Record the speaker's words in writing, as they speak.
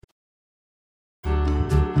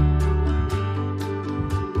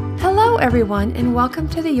everyone, and welcome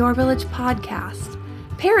to the Your Village podcast,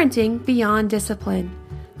 Parenting Beyond Discipline,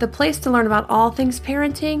 the place to learn about all things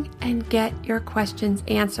parenting and get your questions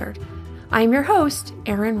answered. I'm your host,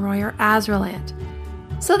 Erin Royer Azraland.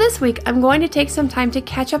 So this week, I'm going to take some time to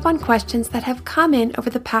catch up on questions that have come in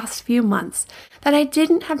over the past few months that I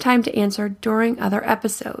didn't have time to answer during other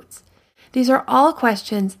episodes. These are all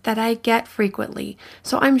questions that I get frequently,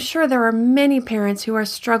 so I'm sure there are many parents who are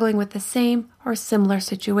struggling with the same or similar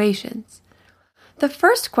situations. The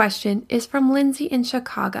first question is from Lindsay in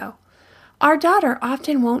Chicago. Our daughter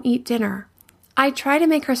often won't eat dinner. I try to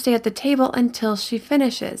make her stay at the table until she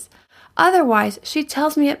finishes. Otherwise, she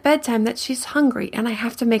tells me at bedtime that she's hungry and I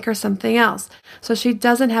have to make her something else, so she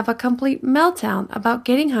doesn't have a complete meltdown about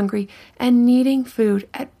getting hungry and needing food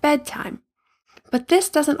at bedtime. But this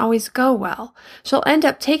doesn't always go well. She'll end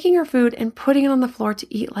up taking her food and putting it on the floor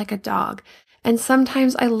to eat like a dog. And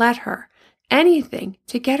sometimes I let her. Anything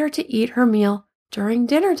to get her to eat her meal during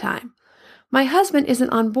dinner time. My husband isn't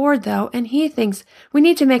on board though, and he thinks we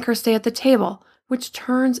need to make her stay at the table, which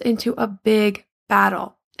turns into a big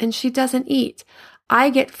battle. And she doesn't eat. I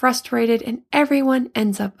get frustrated and everyone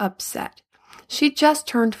ends up upset. She just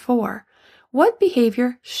turned 4. What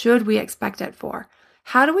behavior should we expect at 4?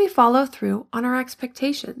 How do we follow through on our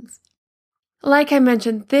expectations? Like I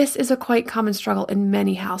mentioned, this is a quite common struggle in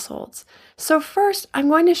many households. So first, I'm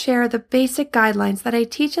going to share the basic guidelines that I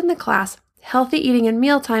teach in the class, Healthy Eating and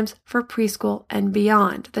Mealtimes for Preschool and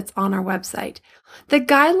Beyond, that's on our website. The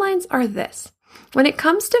guidelines are this. When it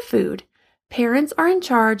comes to food, parents are in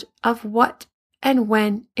charge of what and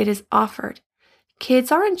when it is offered.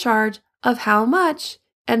 Kids are in charge of how much,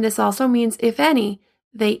 and this also means if any,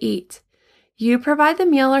 they eat. You provide the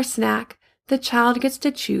meal or snack. The child gets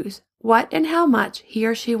to choose what and how much he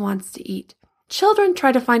or she wants to eat. Children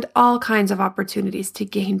try to find all kinds of opportunities to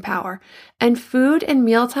gain power, and food and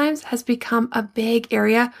meal times has become a big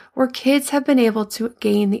area where kids have been able to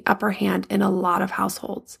gain the upper hand in a lot of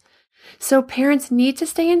households. So parents need to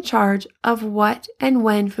stay in charge of what and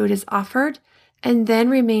when food is offered, and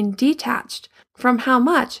then remain detached from how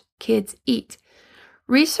much kids eat.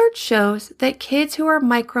 Research shows that kids who are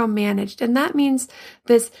micromanaged, and that means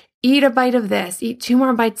this eat a bite of this, eat 2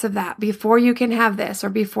 more bites of that before you can have this or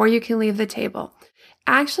before you can leave the table,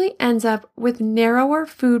 actually ends up with narrower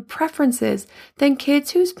food preferences than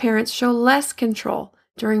kids whose parents show less control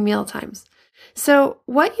during meal times. So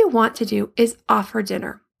what you want to do is offer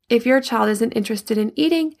dinner. If your child isn't interested in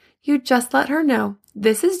eating, you just let her know,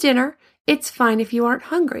 this is dinner, it's fine if you aren't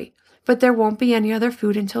hungry, but there won't be any other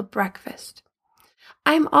food until breakfast.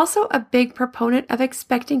 I'm also a big proponent of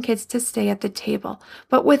expecting kids to stay at the table,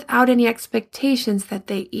 but without any expectations that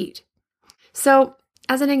they eat. So,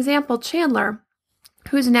 as an example, Chandler,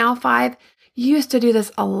 who's now 5, used to do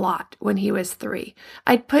this a lot when he was 3.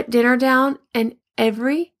 I'd put dinner down, and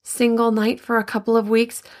every single night for a couple of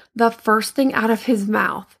weeks, the first thing out of his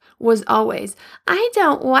mouth was always, I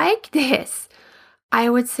don't like this. I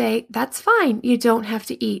would say, that's fine, you don't have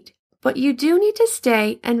to eat. But you do need to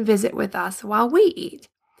stay and visit with us while we eat.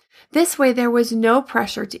 This way there was no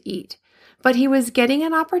pressure to eat, but he was getting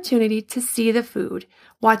an opportunity to see the food,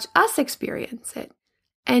 watch us experience it.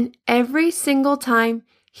 And every single time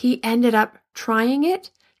he ended up trying it,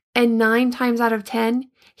 and 9 times out of 10,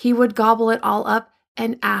 he would gobble it all up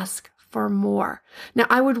and ask for more. Now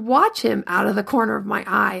I would watch him out of the corner of my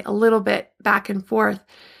eye a little bit back and forth,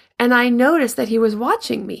 and I noticed that he was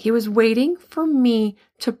watching me. He was waiting for me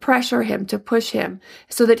to pressure him, to push him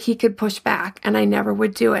so that he could push back. And I never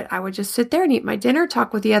would do it. I would just sit there and eat my dinner,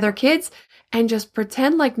 talk with the other kids, and just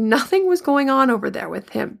pretend like nothing was going on over there with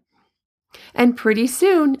him. And pretty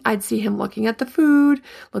soon I'd see him looking at the food,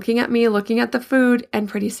 looking at me, looking at the food, and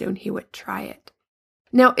pretty soon he would try it.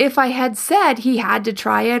 Now, if I had said he had to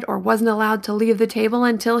try it or wasn't allowed to leave the table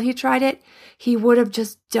until he tried it, he would have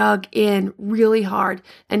just dug in really hard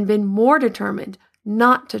and been more determined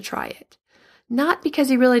not to try it. Not because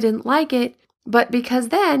he really didn't like it, but because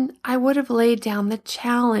then I would have laid down the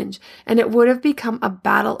challenge and it would have become a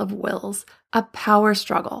battle of wills, a power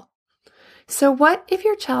struggle. So what if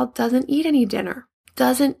your child doesn't eat any dinner,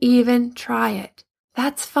 doesn't even try it?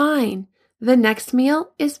 That's fine. The next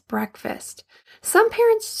meal is breakfast. Some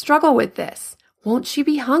parents struggle with this. Won't she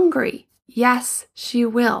be hungry? Yes, she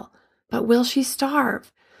will. But will she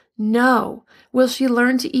starve? No. Will she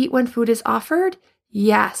learn to eat when food is offered?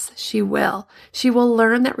 Yes, she will. She will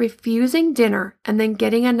learn that refusing dinner and then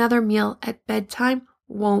getting another meal at bedtime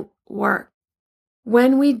won't work.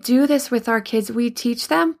 When we do this with our kids, we teach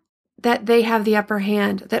them that they have the upper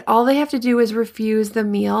hand, that all they have to do is refuse the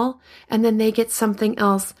meal and then they get something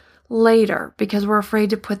else later because we're afraid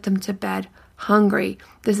to put them to bed hungry.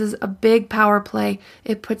 This is a big power play.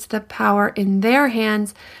 It puts the power in their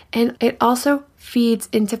hands, and it also feeds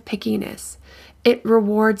into pickiness. It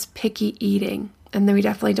rewards picky eating, and then we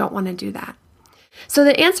definitely don't want to do that. So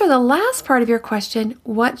to answer the last part of your question,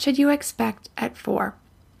 what should you expect at 4?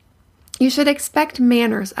 You should expect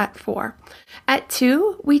manners at 4. At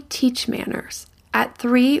 2, we teach manners. At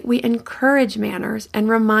 3, we encourage manners and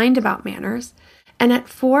remind about manners. And at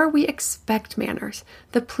 4, we expect manners.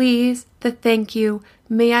 The please, the thank you,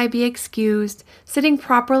 may I be excused, sitting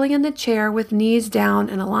properly in the chair with knees down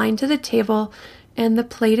and aligned to the table and the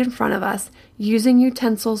plate in front of us, using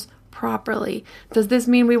utensils properly. Does this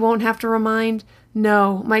mean we won't have to remind?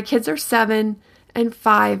 No, my kids are 7 and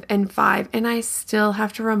 5 and 5, and I still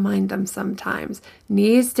have to remind them sometimes.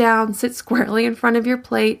 Knees down, sit squarely in front of your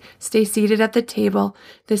plate, stay seated at the table.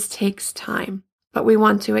 This takes time, but we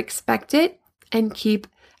want to expect it and keep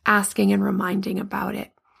asking and reminding about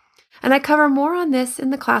it. And I cover more on this in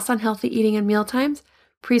the class on healthy eating and mealtimes,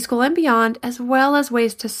 preschool and beyond, as well as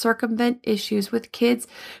ways to circumvent issues with kids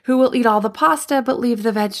who will eat all the pasta but leave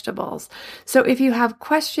the vegetables. So if you have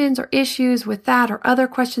questions or issues with that or other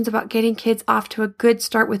questions about getting kids off to a good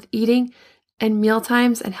start with eating and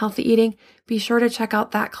mealtimes and healthy eating, be sure to check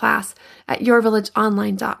out that class at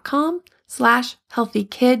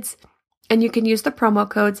yourvillageonline.com/healthykids. And you can use the promo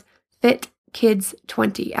codes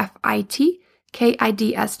FITKIDS20,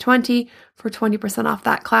 FITKIDS20 for 20% off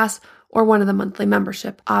that class or one of the monthly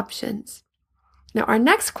membership options. Now, our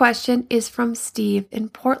next question is from Steve in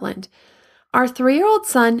Portland. Our 3-year-old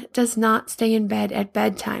son does not stay in bed at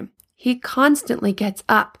bedtime. He constantly gets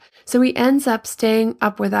up, so he ends up staying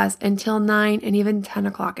up with us until 9 and even 10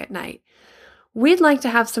 o'clock at night. We'd like to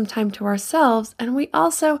have some time to ourselves, and we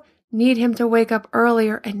also need him to wake up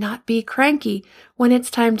earlier and not be cranky when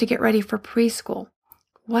it's time to get ready for preschool.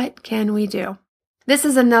 What can we do? This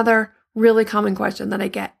is another really common question that I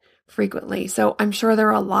get frequently, so I'm sure there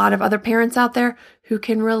are a lot of other parents out there who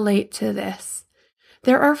can relate to this.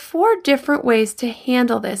 There are 4 different ways to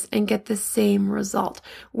handle this and get the same result,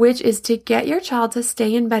 which is to get your child to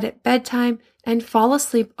stay in bed at bedtime and fall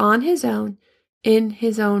asleep on his own in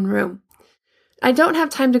his own room. I don't have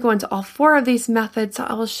time to go into all 4 of these methods, so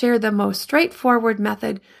I will share the most straightforward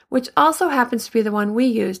method, which also happens to be the one we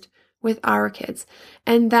used with our kids,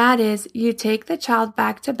 and that is you take the child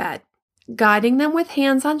back to bed, guiding them with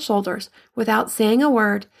hands on shoulders without saying a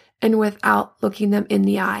word and without looking them in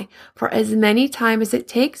the eye for as many time as it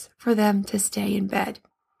takes for them to stay in bed.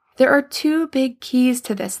 There are 2 big keys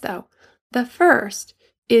to this, though. The first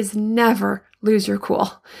is never lose your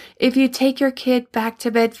cool. If you take your kid back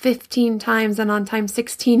to bed 15 times and on time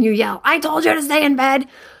 16 you yell, "I told you to stay in bed,"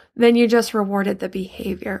 then you just rewarded the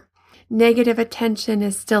behavior. Negative attention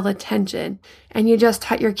is still attention, and you just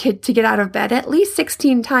taught your kid to get out of bed at least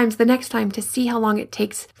 16 times the next time to see how long it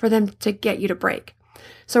takes for them to get you to break.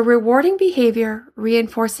 So rewarding behavior,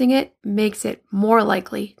 reinforcing it, makes it more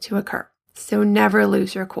likely to occur. So never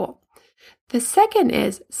lose your cool. The second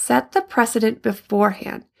is set the precedent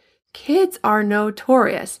beforehand. Kids are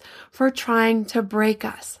notorious for trying to break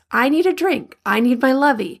us. I need a drink. I need my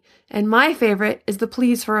lovey. And my favorite is the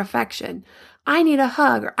pleas for affection. I need a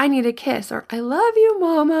hug, or I need a kiss, or I love you,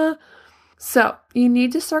 mama. So you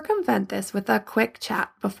need to circumvent this with a quick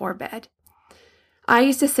chat before bed. I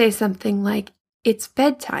used to say something like, "It's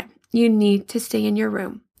bedtime. You need to stay in your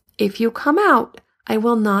room. If you come out, I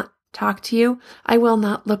will not talk to you. I will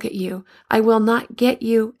not look at you. I will not get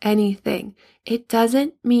you anything. It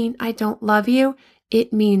doesn't mean I don't love you.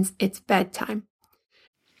 It means it's bedtime."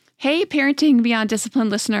 Hey, Parenting Beyond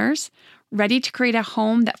Discipline listeners. Ready to create a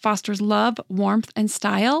home that fosters love, warmth, and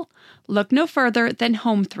style? Look no further than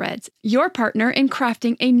Home Threads, your partner in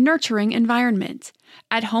crafting a nurturing environment.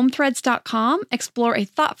 At homethreads.com, explore a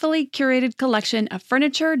thoughtfully curated collection of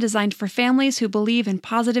furniture designed for families who believe in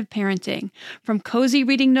positive parenting. From cozy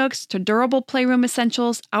reading nooks to durable playroom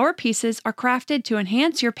essentials, our pieces are crafted to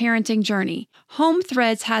enhance your parenting journey. Home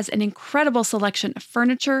Threads has an incredible selection of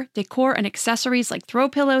furniture, decor, and accessories like throw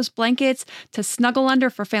pillows, blankets, to snuggle under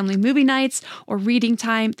for family movie nights or reading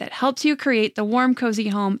time that helps you create the warm, cozy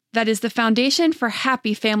home that is the foundation for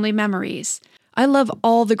happy family memories. I love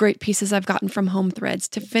all the great pieces I've gotten from Home Threads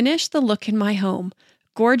to finish the look in my home.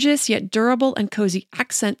 Gorgeous yet durable and cozy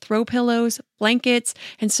accent throw pillows, blankets,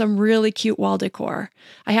 and some really cute wall decor.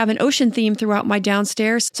 I have an ocean theme throughout my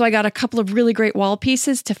downstairs, so I got a couple of really great wall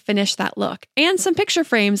pieces to finish that look, and some picture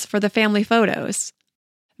frames for the family photos.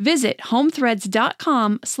 Visit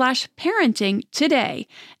homethreads.com/parenting today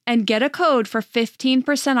and get a code for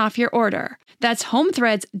 15% off your order. That's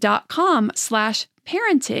homethreads.com/parenting.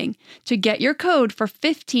 parenting to get your code for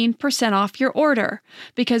 15% off your order,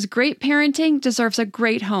 because great parenting deserves a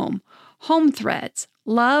great home. Home Threads.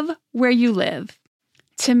 Love where you live.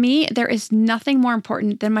 To me, there is nothing more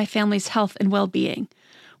important than my family's health and well-being.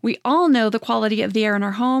 We all know the quality of the air in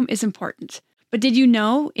our home is important. But did you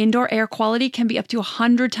know indoor air quality can be up to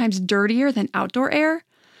 100 times dirtier than outdoor air?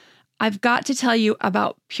 I've got to tell you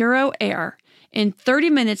about Puro Air. In 30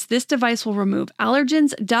 minutes, this device will remove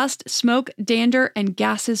allergens, dust, smoke, dander, and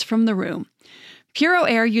gases from the room. Puro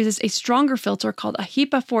Air uses a stronger filter called a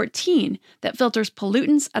HEPA 14 that filters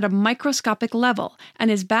pollutants at a microscopic level and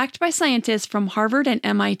is backed by scientists from Harvard and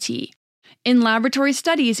MIT. In laboratory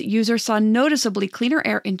studies, users saw noticeably cleaner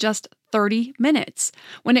air in just 30 minutes.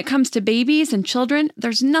 When it comes to babies and children,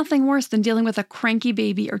 there's nothing worse than dealing with a cranky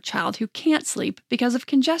baby or child who can't sleep because of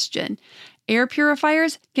congestion. Air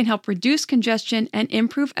purifiers can help reduce congestion and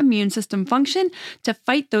improve immune system function to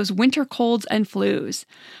fight those winter colds and flus.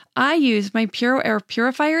 I use my Puro Air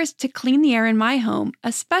purifiers to clean the air in my home,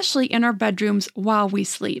 especially in our bedrooms while we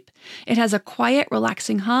sleep. It has a quiet,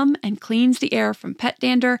 relaxing hum and cleans the air from pet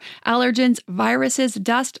dander, allergens, viruses,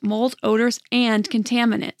 dust, mold, odors, and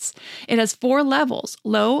contaminants. It has 4 levels: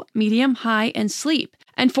 low, medium, high, and sleep,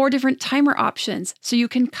 and 4 different timer options, so you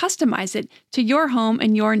can customize it to your home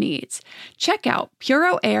and your needs. Check out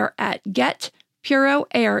Puro Air at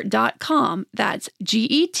getpuroair.com. That's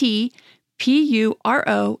GETPUROAIR.com.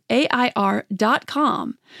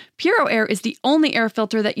 Puro Air is the only air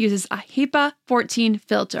filter that uses a HEPA 14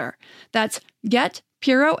 filter. That's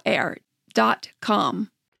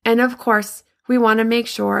getpuroair.com. And of course, we want to make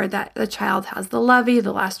sure that the child has the lovey,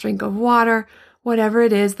 the last drink of water, whatever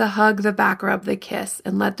it is, the hug, the back rub, the kiss,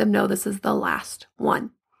 and let them know this is the last one.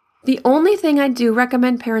 The only thing I do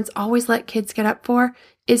recommend parents always let kids get up for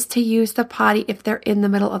is to use the potty if they're in the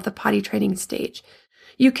middle of the potty training stage.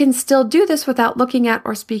 You can still do this without looking at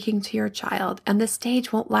or speaking to your child, and the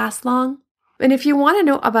stage won't last long. And if you want to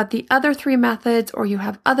know about the other 3 methods, or you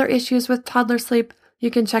have other issues with toddler sleep,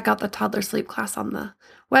 you can check out the toddler sleep class on the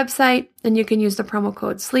website, and you can use the promo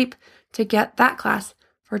code SLEEP to get that class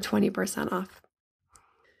for 20% off.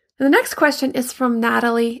 And the next question is from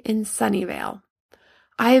Natalie in Sunnyvale.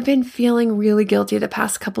 I have been feeling really guilty the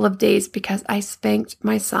past couple of days because I spanked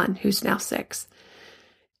my son, who's now 6.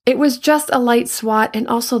 It was just a light swat and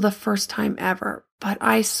also the first time ever, but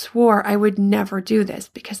I swore I would never do this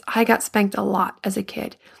because I got spanked a lot as a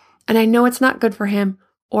kid, and I know it's not good for him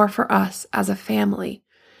or for us as a family.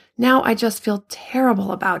 Now I just feel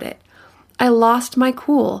terrible about it. I lost my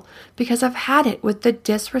cool because I've had it with the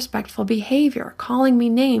disrespectful behavior, calling me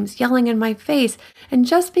names, yelling in my face, and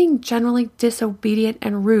just being generally disobedient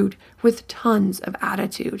and rude with tons of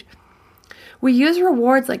attitude. We use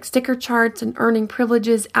rewards like sticker charts and earning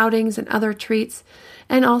privileges, outings, and other treats,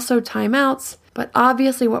 and also timeouts, but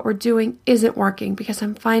obviously what we're doing isn't working because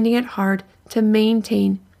I'm finding it hard to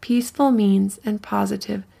maintain peaceful means and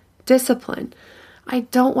positive discipline. I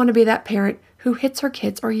don't want to be that parent who hits her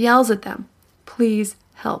kids or yells at them. Please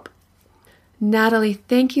help. Natalie,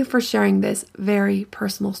 thank you for sharing this very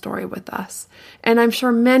personal story with us. And I'm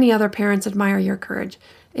sure many other parents admire your courage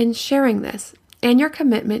in sharing this and your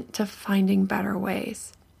commitment to finding better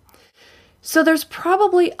ways. So there's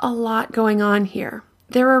probably a lot going on here.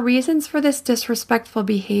 There are reasons for this disrespectful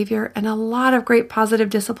behavior and a lot of great positive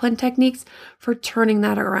discipline techniques for turning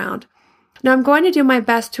that around. Now, I'm going to do my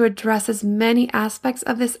best to address as many aspects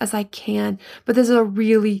of this as I can, but this is a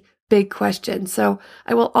really big question, so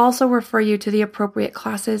I will also refer you to the appropriate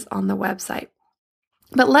classes on the website.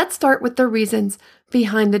 But let's start with the reasons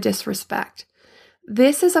behind the disrespect.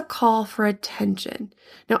 This is a call for attention.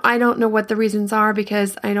 Now, I don't know what the reasons are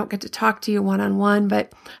because I don't get to talk to you one-on-one,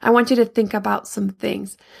 but I want you to think about some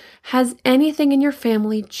things. Has anything in your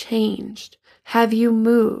family changed? Have you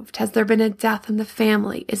moved? Has there been a death in the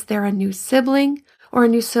family? Is there a new sibling or a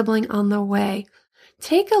new sibling on the way?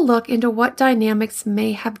 Take a look into what dynamics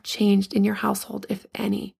may have changed in your household, if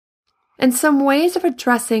any. And some ways of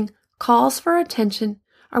addressing calls for attention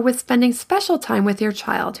are with spending special time with your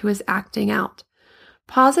child who is acting out.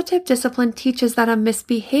 Positive discipline teaches that a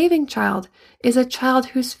misbehaving child is a child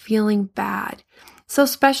who's feeling bad. So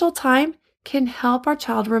special time can help our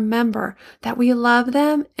child remember that we love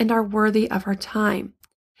them and are worthy of our time.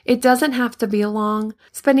 It doesn't have to be long.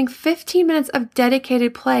 Spending 15 minutes of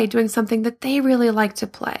dedicated play doing something that they really like to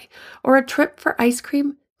play, or a trip for ice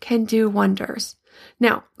cream can do wonders.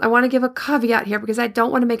 Now, I want to give a caveat here because I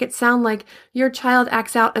don't want to make it sound like your child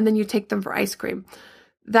acts out and then you take them for ice cream.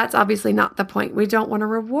 That's obviously not the point. We don't want to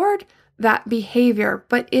reward that behavior,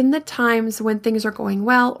 but in the times when things are going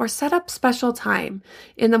well, or set up special time.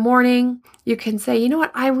 In the morning, you can say, you know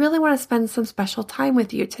what, I really want to spend some special time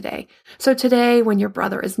with you today. So today, when your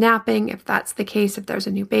brother is napping, if that's the case, if there's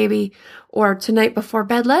a new baby, or tonight before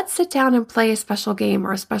bed, let's sit down and play a special game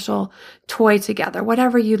or a special toy together,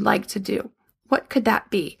 whatever you'd like to do. What could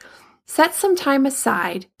that be? Set some time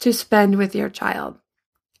aside to spend with your child.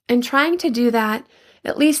 And trying to do that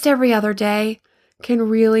at least every other day can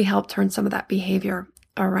really help turn some of that behavior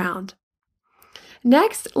around.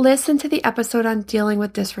 Next, listen to the episode on dealing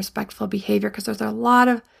with disrespectful behavior because there's a lot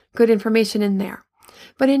of good information in there.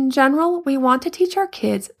 But in general, we want to teach our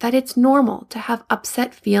kids that it's normal to have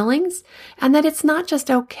upset feelings and that it's not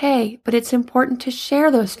just okay, but it's important to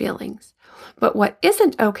share those feelings. But what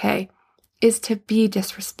isn't okay is to be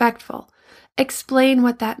disrespectful. Explain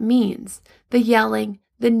what that means, the yelling,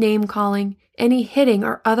 the name calling, any hitting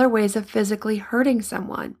or other ways of physically hurting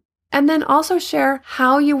someone. And then also share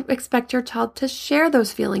how you expect your child to share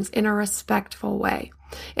those feelings in a respectful way.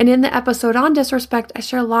 And in the episode on disrespect, I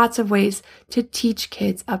share lots of ways to teach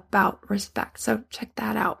kids about respect. So check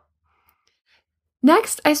that out.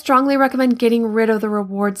 Next, I strongly recommend getting rid of the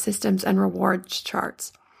reward systems and rewards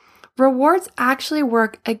charts. Rewards actually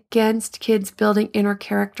work against kids building inner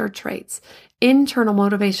character traits, internal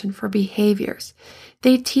motivation for behaviors.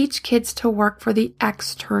 They teach kids to work for the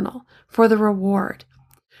external, for the reward.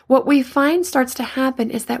 What we find starts to happen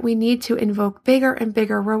is that we need to invoke bigger and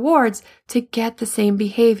bigger rewards to get the same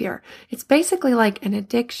behavior. It's basically like an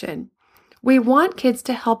addiction. We want kids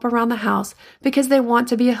to help around the house because they want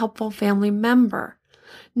to be a helpful family member,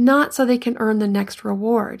 not so they can earn the next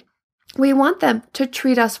reward. We want them to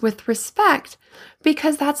treat us with respect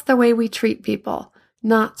because that's the way we treat people,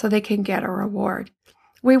 not so they can get a reward.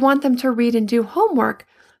 We want them to read and do homework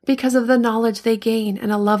because of the knowledge they gain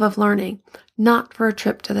and a love of learning, not for a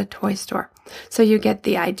trip to the toy store. So you get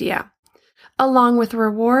the idea. Along with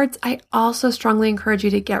rewards, I also strongly encourage you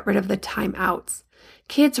to get rid of the timeouts.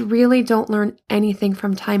 Kids really don't learn anything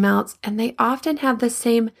from timeouts, and they often have the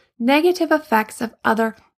same negative effects of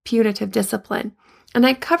other punitive discipline. And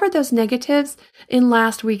I covered those negatives in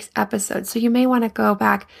last week's episode, so you may want to go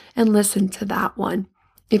back and listen to that one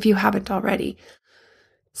if you haven't already.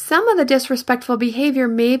 Some of the disrespectful behavior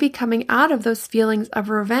may be coming out of those feelings of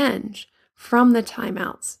revenge from the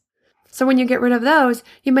timeouts. So when you get rid of those,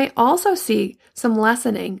 you may also see some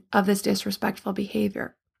lessening of this disrespectful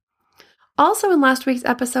behavior. Also in last week's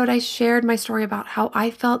episode, I shared my story about how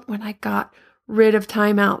I felt when I got rid of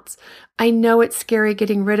timeouts. I know it's scary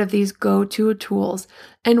getting rid of these go-to tools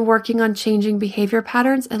and working on changing behavior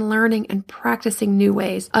patterns and learning and practicing new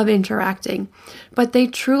ways of interacting, but they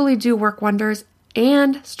truly do work wonders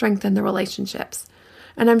and strengthen the relationships.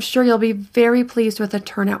 And I'm sure you'll be very pleased with the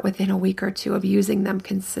turnout within a week or two of using them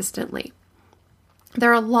consistently.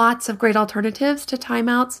 There are lots of great alternatives to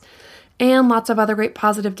timeouts and lots of other great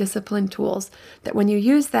positive discipline tools that when you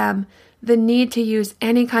use them, the need to use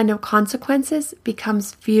any kind of consequences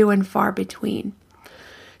becomes few and far between.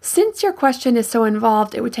 Since your question is so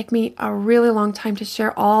involved, it would take me a really long time to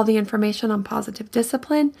share all the information on positive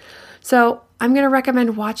discipline. So I'm going to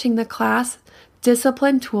recommend watching the class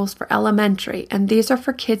Discipline Tools for Elementary, and these are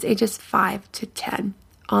for kids ages 5 to 10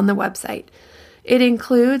 on the website. It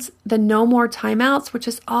includes the No More Timeouts, which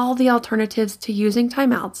is all the alternatives to using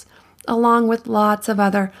timeouts, along with lots of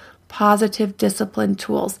other positive discipline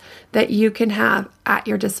tools that you can have at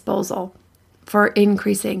your disposal for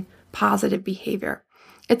increasing positive behavior.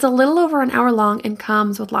 It's a little over an hour long and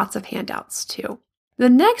comes with lots of handouts too. The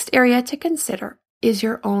next area to consider is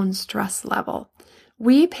your own stress level.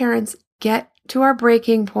 We parents get to our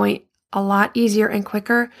breaking point a lot easier and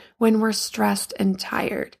quicker when we're stressed and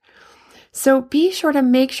tired. So be sure to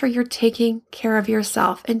make sure you're taking care of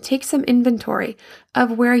yourself and take some inventory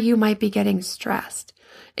of where you might be getting stressed.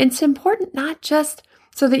 It's important not just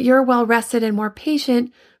so that you're well rested and more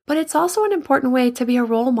patient, but it's also an important way to be a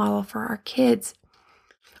role model for our kids.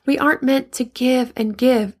 We aren't meant to give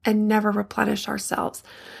and never replenish ourselves.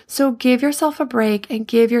 So give yourself a break and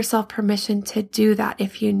give yourself permission to do that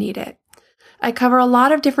if you need it. I cover a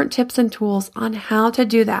lot of different tips and tools on how to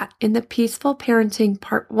do that in the Peaceful Parenting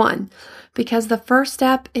Part 1, because the first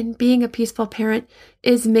step in being a peaceful parent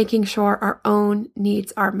is making sure our own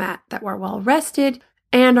needs are met, that we're well rested,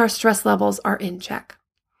 and our stress levels are in check.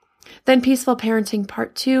 Then Peaceful Parenting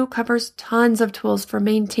Part 2 covers tons of tools for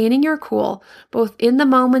maintaining your cool, both in the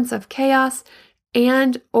moments of chaos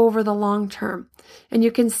and over the long term. And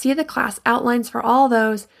you can see the class outlines for all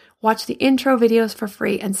those, watch the intro videos for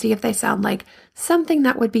free, and see if they sound like something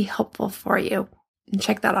that would be helpful for you. And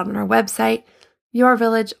check that out on our website,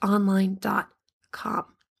 yourvillageonline.com.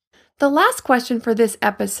 The last question for this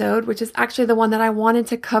episode, which is actually the one that I wanted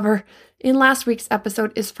to cover in last week's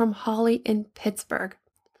episode, is from Holly in Pittsburgh.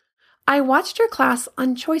 I watched your class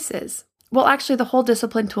on choices. Well, actually the whole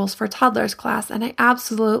discipline tools for toddlers class, and I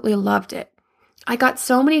absolutely loved it. I got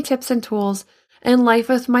so many tips and tools, and life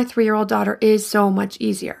with my 3-year-old daughter is so much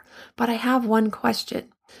easier. But I have one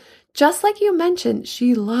question. Just like you mentioned,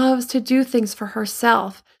 she loves to do things for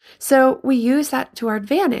herself. So we use that to our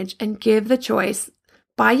advantage and give the choice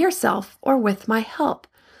by yourself or with my help.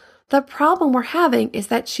 The problem we're having is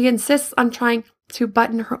that she insists on trying to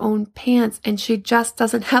button her own pants and she just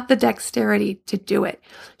doesn't have the dexterity to do it.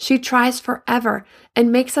 She tries forever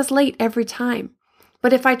and makes us late every time.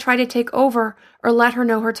 But if I try to take over or let her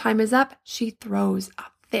know her time is up, she throws a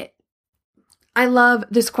fit. I love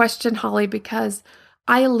this question, Holly, because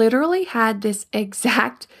I literally had this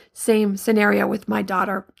exact same scenario with my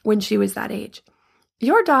daughter when she was that age.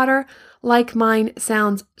 Your daughter, like mine,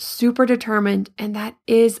 sounds super determined, and that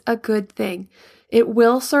is a good thing. It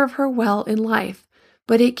will serve her well in life,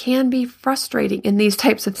 but it can be frustrating in these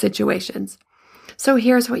types of situations. So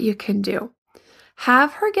here's what you can do.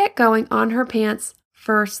 Have her get going on her pants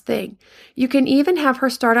first thing. You can even have her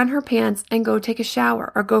start on her pants and go take a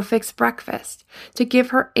shower or go fix breakfast to give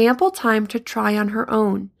her ample time to try on her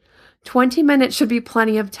own. 20 minutes should be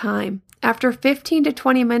plenty of time. After 15 to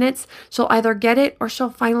 20 minutes, she'll either get it or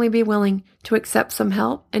she'll finally be willing to accept some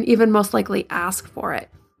help and even most likely ask for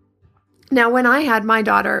it. Now, when I had my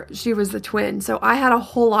daughter, she was the twin, so I had a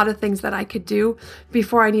whole lot of things that I could do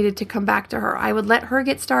before I needed to come back to her. I would let her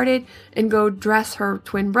get started and go dress her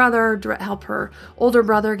twin brother, help her older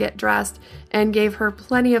brother get dressed, and gave her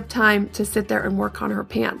plenty of time to sit there and work on her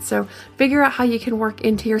pants. So figure out how you can work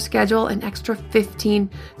into your schedule an extra 15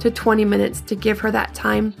 to 20 minutes to give her that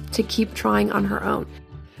time to keep trying on her own.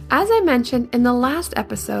 As I mentioned in the last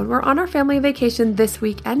episode, we're on our family vacation this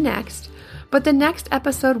week and next, but the next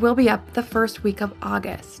episode will be up the first week of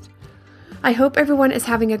August. I hope everyone is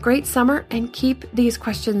having a great summer and keep these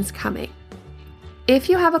questions coming. If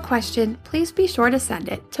you have a question, please be sure to send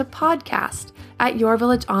it to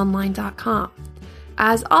podcast@yourvillageonline.com.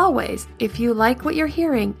 As always, if you like what you're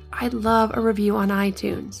hearing, I'd love a review on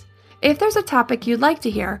iTunes. If there's a topic you'd like to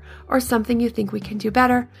hear or something you think we can do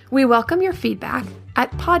better, we welcome your feedback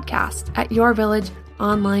at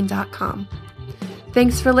podcast@yourvillageonline.com.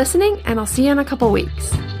 Thanks for listening, and I'll see you in a couple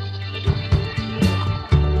weeks.